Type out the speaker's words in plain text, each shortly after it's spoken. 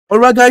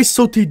Alright guys,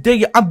 so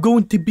today I'm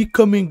going to be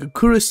becoming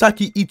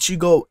Kurosaki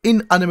Ichigo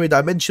in anime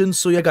dimensions.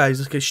 So yeah guys,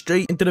 let's get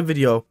straight into the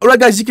video.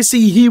 Alright guys, you can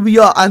see here we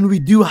are and we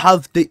do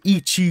have the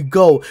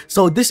Ichigo.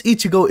 So this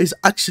Ichigo is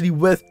actually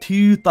worth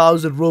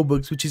 2,000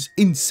 Robux, which is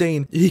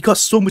insane. He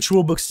costs so much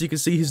Robux. As you can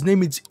see, his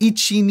name is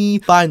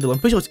Ichini Final. I'm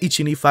pretty sure it's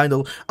Ichini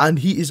Final, and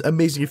he is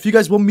amazing. If you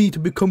guys want me to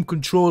become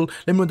Control,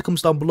 let me know in the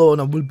comments down below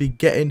and I will be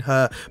getting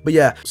her. But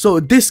yeah,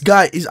 so this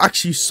guy is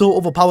actually so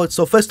overpowered.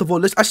 So first of all,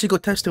 let's actually go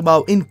test him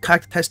out in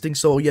character testing.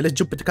 So yeah, let's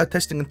jump into character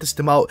testing and test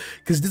him out,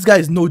 because this guy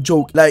is no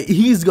joke. Like,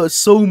 he's got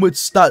so much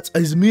stats,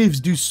 his moves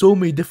do so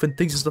many different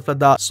things and stuff like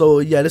that. So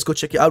yeah, let's go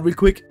check it out real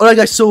quick. Alright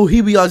guys, so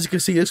here we are. As you can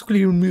see, let's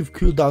quickly remove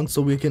cooldown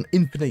so we can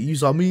infinite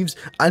use our moves.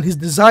 And his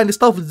design, let's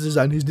start with the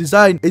design. His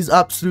design is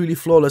absolutely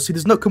flawless. He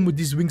does not come with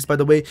these wings, by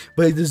the way,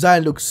 but his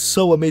design looks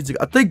so amazing.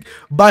 I think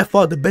by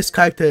far the best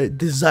character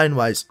design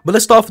wise. But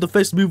let's start with the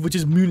first move, which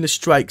is Moonless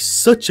Strike.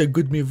 Such a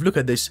good move. Look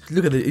at this,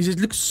 look at it. It just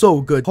looks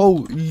so good.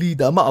 Holy,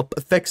 the amount of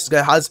effects this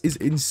guy has is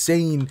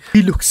insane.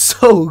 He looks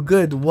so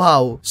good.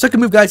 Wow.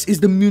 Second move guys is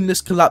the Moonless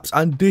Collapse,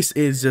 and this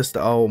is just,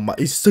 oh my,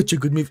 it's such a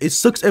good move. It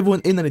sucks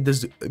everyone in and it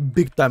does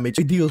big damage.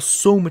 It deals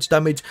so much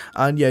damage,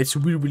 and yeah, it's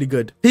really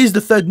good. Here's the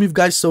third move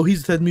guys. So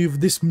here's the third move.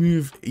 This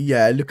move,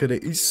 yeah, look at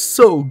it, it's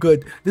so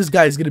good. This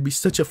guy is gonna be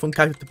such a fun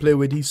character to play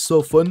with. He's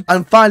so fun.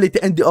 And finally,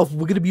 to end it off,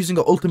 we're gonna be using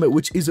our ultimate,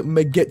 which is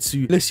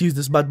Megetsu. Let's use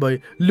this bad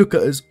boy. Look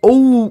at us.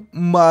 Oh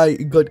my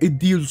god, it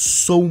deals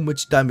so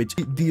much damage.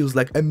 It deals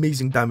like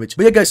amazing damage.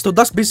 But yeah guys, so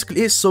that's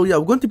basically it. So yeah,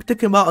 we're going to be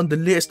taking him out on the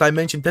latest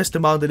dimension, test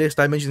him out on the latest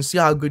dimension, see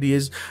how good he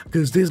is,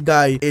 because this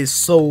guy is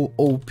so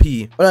OP.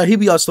 Alright, here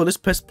we are. So let's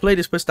play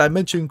this first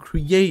dimension,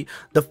 create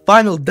the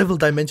final devil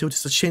dimension, which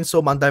is a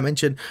chainsaw man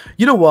dimension.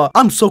 You know what,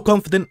 I'm so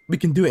confident we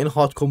can do it in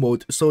hardcore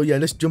mode. So yeah,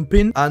 let's jump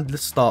in and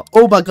let's start.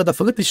 Oh my god, I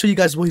forgot to show you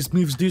guys what his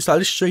moves do, so I'll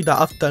just show you that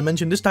after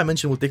dimension. This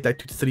dimension will take like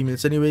 2 to 3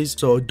 minutes anyways,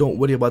 so don't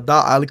worry about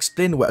that. I'll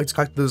explain what his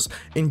characters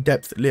in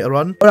depth later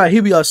on. Alright,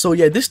 here we are. So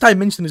yeah, this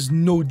dimension is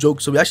no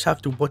joke, so we actually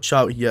have to watch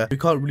out here. We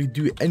can't really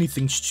do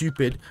anything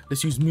stupid.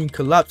 Let's use Moon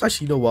Collapse.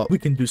 Actually, you know what, we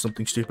can do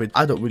something stupid.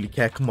 I don't really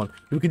care. Come on,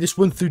 we can just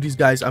run through these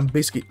guys and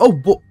basically, oh,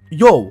 but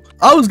yo,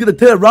 I was gonna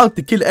turn around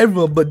to kill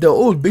everyone, but they're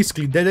all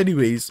basically dead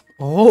anyways.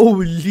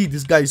 Holy,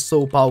 this guy is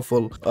so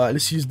powerful.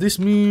 Let's use this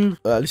move.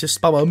 Let's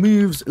just spam our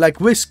moves. Like,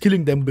 we're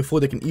killing them before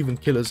they can even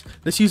kill us.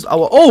 Let's use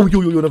our, oh, yo,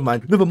 never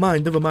mind.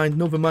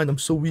 I'm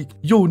so weak.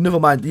 Yo, never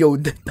mind. Yo,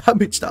 the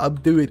damage that I'm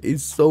doing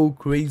is so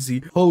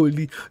crazy.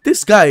 Holy,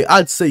 this guy,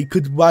 I'd say,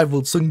 could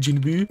rival Sung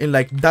Jinwoo in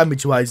like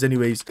damage wise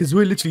anyways, because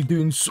we're literally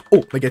doing so,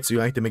 oh,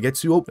 Megetsu. I need to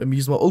Megetsu. Oh, let me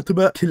use my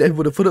ultimate, kill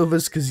everyone in front of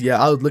us, because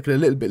yeah, I was looking a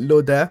little bit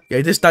low there.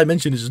 Yeah, this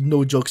dimension is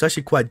no joke. It's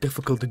actually quite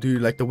difficult to do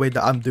like the way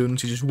that I'm doing,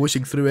 which is just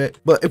whooshing through it.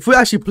 But if we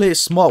actually play it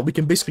smart, we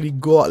can basically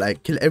go out,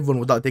 like, kill everyone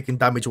without taking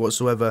damage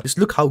whatsoever. Just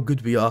look how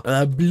good we are.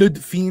 Blood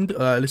Fiend.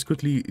 Let's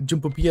quickly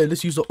jump up here.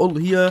 Let's use the ult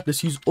here.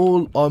 Let's use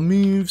all our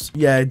moves.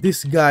 Yeah,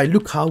 this guy,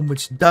 look how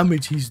much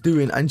damage he's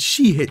doing, and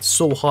she hits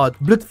so hard.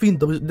 Blood Fiend,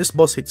 this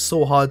boss hits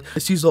so hard.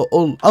 Let's use our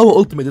ult. Our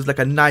ultimate is like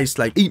a nice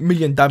like 8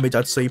 million damage,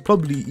 I'd say,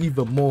 probably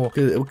even more,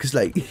 because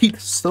like he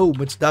does so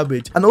much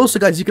damage. And also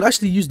guys, you can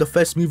actually use the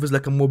first move as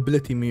like a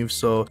mobility move.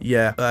 So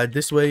yeah,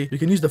 this way you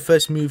can use the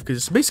first move because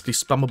it's basically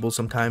spammable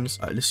sometimes.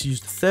 Let's use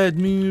the third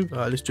move.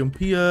 Let's jump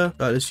here.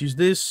 Let's use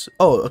this.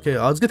 Oh, okay,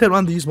 I was gonna turn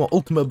around to use my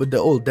ultimate, but they're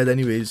all dead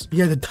anyways.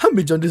 Yeah, the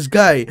damage on this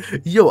guy,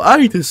 yo, I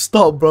need to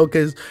stop, bro,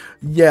 because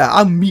yeah,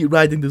 I'm meat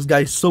riding this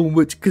guy so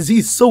much because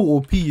he's so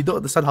OP. You don't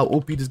understand how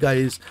OP this guy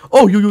is.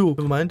 Oh, yo,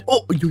 never mind.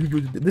 Oh, yo,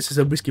 this is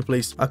a risky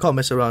place. I can't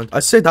mess around. I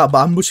said that, but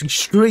I'm rushing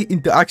straight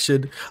into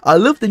action. I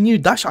love the new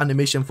dash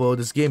animation for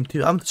this game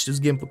too. I haven't touched this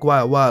game for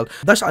quite a while.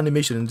 Dash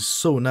animation is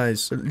so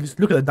nice.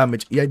 Look at the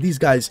damage. Yeah, these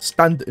guys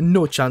stand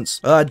no chance.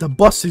 The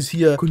boss is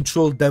here,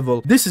 Control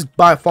Devil. This is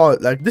by far,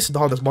 like, this is the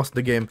hardest boss in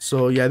the game.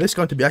 So yeah, this is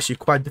going to be actually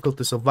quite difficult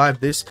to survive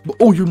this. But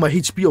oh, my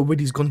HP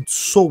already has gone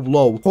so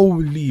low.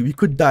 Holy, we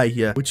could die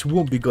here, which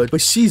won't be good.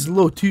 But she's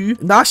low too.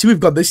 Now actually, we've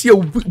got this.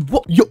 Yo,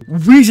 what? Yo,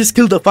 we just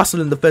killed her faster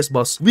than the first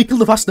boss. We killed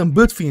her faster than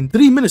Blood Fiend.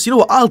 3 minutes. You know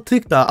what? I'll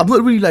take that.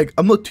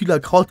 I'm not too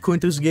like hardcore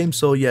into this game.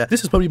 So yeah,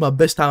 this is probably my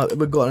best time I've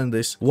ever gotten in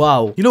this.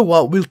 Wow. You know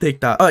what? We'll take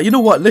that. You know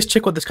what? Let's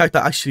check what this character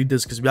actually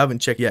does, because we haven't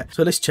checked yet.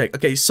 So let's check.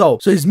 Okay, so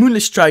his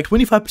Moonless Strike,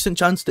 25%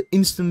 chance to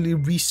instantly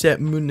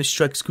reset Moonless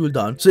Strike's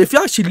cooldown. So if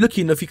you're actually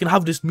lucky enough, you can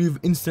have this move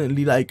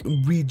instantly like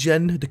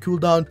regen the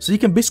cooldown. So you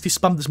can basically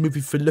spam this move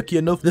if you're lucky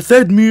enough. The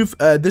third move,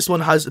 this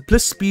one has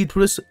plus speed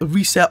plus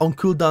reset on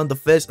cooldown the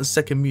first and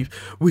second move,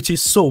 which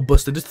is so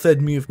busted. This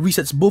third move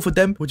resets both of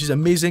them, which is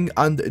amazing.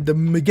 And the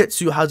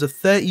Megetsu has a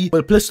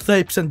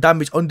 30%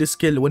 damage on this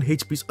skill when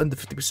HP is under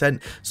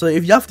 50%. So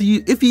if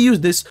you use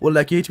this, or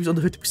like your HP is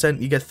under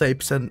 50%, you get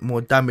 30%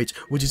 more damage,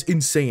 which is is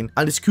insane,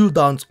 and his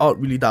cooldowns aren't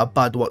really that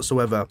bad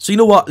whatsoever. So you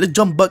know what, let's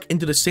jump back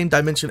into the same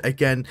dimension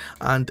again,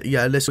 and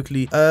yeah, let's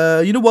quickly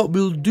you know what,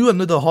 we'll do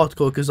another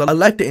hardcore because I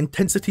like the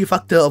intensity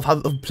factor of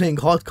playing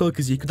hardcore,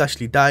 because you could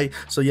actually die.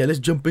 So yeah, let's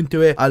jump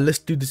into it and let's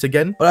do this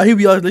again. All right, here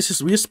we are. We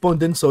just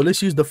spawned in, so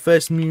let's use the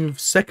first move,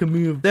 second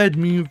move, third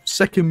move,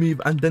 second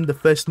move, and then the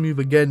first move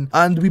again,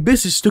 and we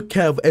basically just took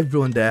care of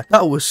everyone there.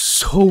 That was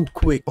so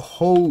quick.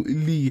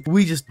 Holy,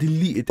 we just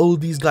deleted all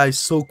these guys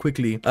so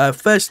quickly.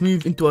 First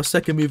move into a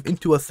second move,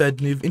 into a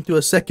third move, into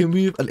a second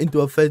move, and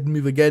into a third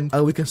move again,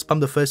 and we can spam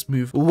the first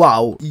move.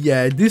 Wow,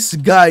 yeah, this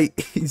guy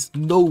is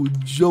no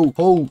joke.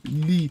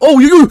 Holy, oh,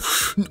 you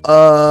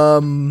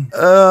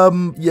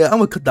yeah, I'm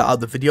gonna cut that out of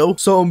the video.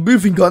 So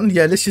moving on,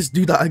 yeah, let's just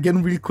do that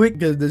again real quick,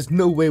 because there's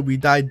no way we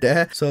died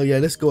there. So yeah,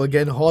 let's go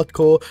again,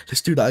 hardcore.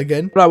 Let's do that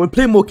again. Right, we're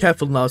playing more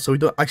careful now, so we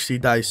don't actually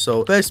die.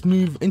 So first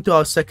move into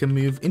our second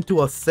move, into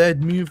our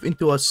third move,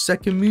 into our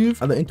second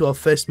move, and then into our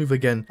first move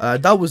again.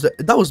 That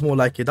was more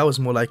like it. That was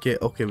more like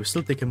it. Okay, we're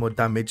still taking more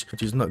damage,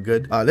 which is not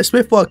good. Let's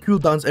wait for our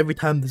cooldowns every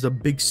time there's a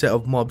big set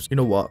of mobs. You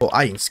know what? Oh,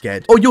 I ain't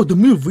scared. Oh, yo, the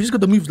move. We just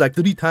got the move like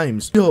 3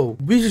 times. Yo,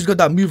 we just got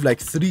that move like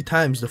 3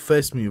 times. The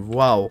first move.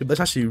 Wow, that's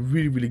actually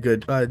really, really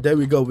good. There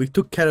we go. We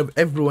took care of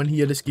everyone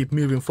here. Let's keep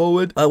moving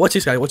forward. Watch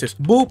this, guy. Watch this.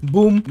 Boom,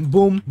 boom,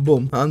 boom,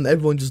 boom, and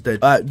everyone just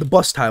dead. The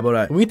boss time. All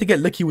right, we need to get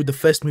lucky with the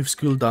first move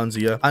cooldowns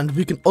here, and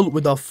we can ult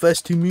with our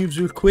first 2 moves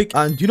real quick.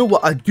 And you know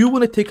what? I do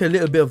want to take a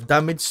little bit of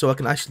damage so I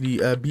can actually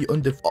be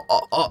under.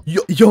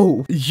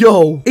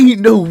 Yo,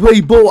 ain't no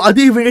way, bro. I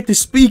didn't even get to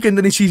speak, and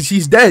then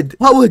she's dead.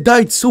 Power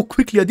died so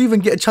quickly. I didn't even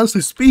get a chance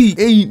to speak.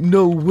 Ain't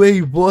no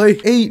way, boy.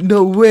 Ain't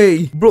no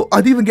way, bro. I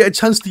didn't even get a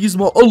chance to use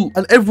my ult,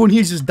 and everyone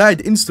here just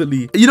died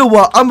instantly. You know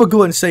what? I'm gonna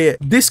go and say it.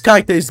 This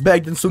character is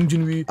better than Sung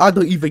Jinwoo. I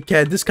don't even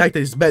care. This character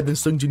is better than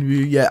Sung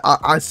Jinwoo. Yeah,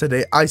 I said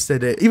it. I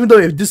said it. Even though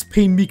it just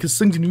pained me, because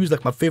Sung Jinwoo is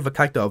like my favorite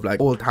character of like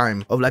all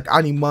time, of like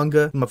anime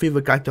manga, my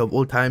favorite character of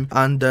all time.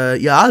 And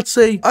yeah, I'd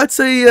say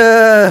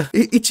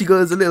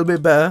Ichigo is a little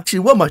bit better. Actually,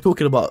 what am I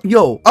talking about?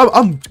 Yo,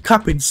 I'm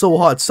capping so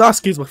hard.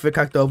 Sasuke is my favorite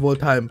character of all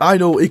time. I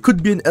know it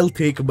could be an L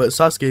take, but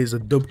Sasuke is a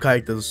dope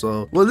character.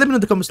 So, well, let me know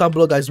in the comments down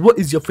below, guys. What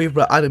is your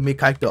favorite anime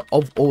character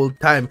of all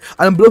time?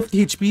 And I'm below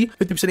 50 HP,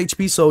 50%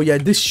 HP. So yeah,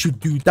 this should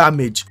do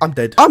damage. I'm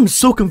dead. I'm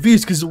so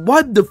confused, because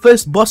why did the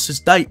first boss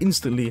just die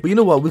instantly? But you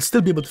know what? We'll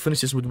still be able to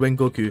finish this with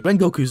Rengoku.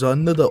 Rengoku is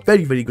another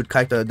very, very good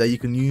character that you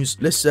can use.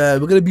 Let's we're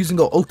gonna be using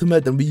our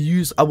ultimate, and we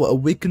use our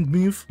awakened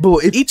move.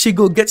 But if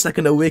Ichigo gets like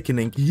an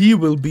awakening, he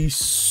will be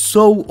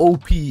so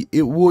OP,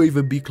 it won't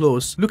even be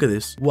close. Look at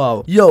this.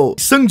 Wow. Yo,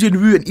 Sung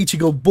Jinwoo and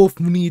Ichigo both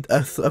need a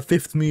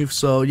 5th move.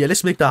 So yeah,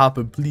 let's make that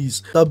happen,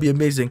 please. That'd be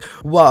amazing.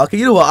 Wow. Okay,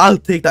 you know what? I'll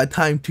take that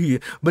time too.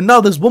 But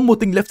now there's one more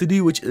thing left to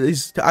do, which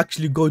is to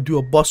actually go do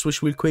a boss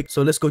wish real quick.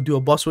 So let's go do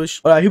a boss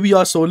wish. All right, here we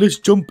are. So let's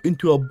jump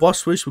into a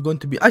boss wish. We're going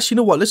to be actually, you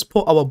know what? Let's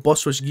put our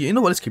boss wish gear. You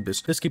know what? Let's keep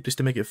this. Let's keep this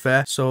to make it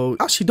fair. So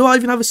actually, do I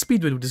even have a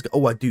speed raid with this guy?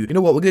 Oh, I do. You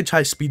know what? We're gonna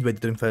try speed raid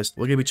then first.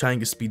 We're gonna be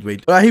trying a speed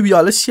raid. All right, here we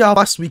are. Let's see how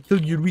fast we kill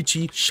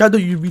Yurichi. Shadow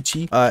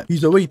Yurichi.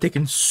 He's already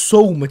taking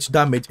so much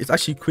damage. It's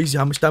actually crazy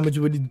how much damage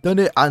we've already done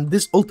it, and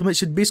this ultimate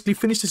should basically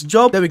finish this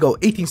job. There we go.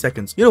 18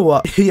 seconds. You know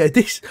what? Yeah,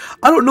 this,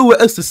 I don't know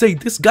what else to say.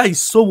 This guy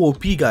is so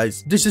OP,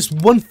 guys. There's just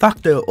one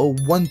factor or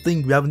one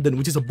thing we haven't done,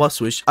 which is a boss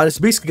wish, and it's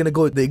basically gonna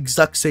go the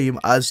exact same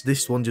as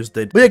this one just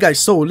did. But yeah, guys,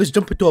 so let's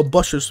jump into a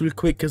boss wish real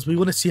quick, because we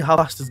want to see how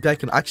fast this guy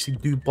can actually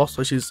do boss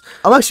wishes.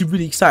 I'm actually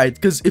really excited,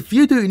 because if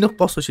you do enough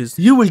boss wishes,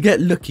 you will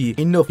get lucky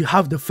enough. You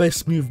have the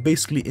first move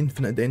basically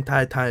infinite the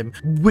entire time,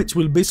 which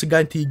will basically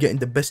guarantee you getting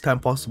the best time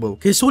possible.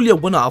 Okay, it's only a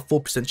 1 out of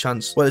 4%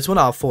 chance. Well, it's 1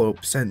 out of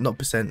 4%, not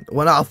percent.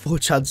 1 out of 4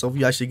 chance of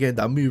you actually getting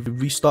that move.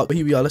 Restart. But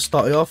here we are. Let's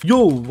start it off.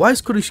 Yo, why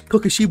is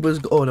Kokoshiba's?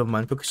 Oh no,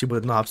 man.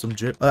 Kokoshiba does not have some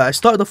drip. I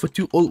started off with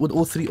with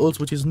all 3 ults,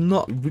 which is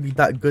not really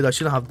that good. I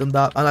shouldn't have done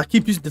that. And I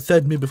keep using the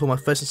 3rd move before my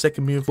 1st and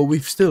 2nd move, but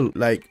we're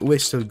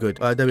still good.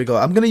 There we go.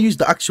 I'm gonna use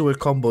the actual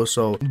combo.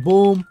 So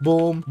boom,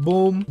 boom,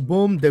 boom,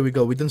 boom. There we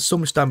go. We've done so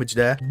much damage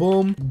there.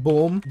 Boom,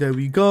 boom. There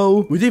we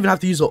go. We didn't even have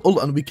to use our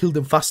ult, and we killed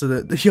him faster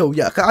than. Yo,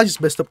 yeah. I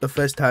just messed up the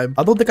first time.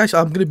 I don't think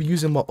I'm gonna be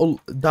using my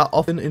ult that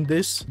often in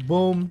this.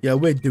 Boom. Yeah,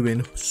 we're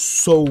doing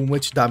so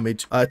much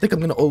damage. I think I'm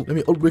gonna ult. Let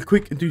me ult real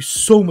quick and do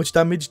so much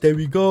damage. There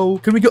we go.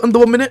 Can we get under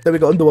 1 minute? There we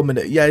go. Under 1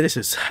 minute. Yeah, this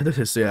is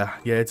yeah,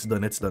 it's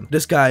done. It's done.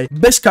 This guy,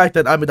 best character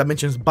in anime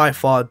dimensions by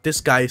far.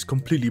 This guy is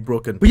completely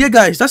broken. But yeah,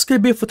 guys, that's gonna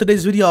be it for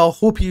today's video. I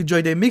hope you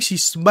enjoyed it. Make sure you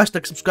smash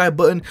that subscribe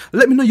button.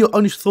 Let me know your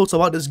honest thoughts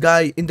about this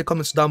guy in the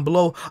comments down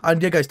below.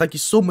 And yeah, guys, thank you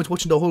so much for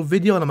watching the whole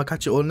video, and I'm gonna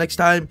catch you all next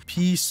time.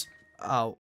 Peace out.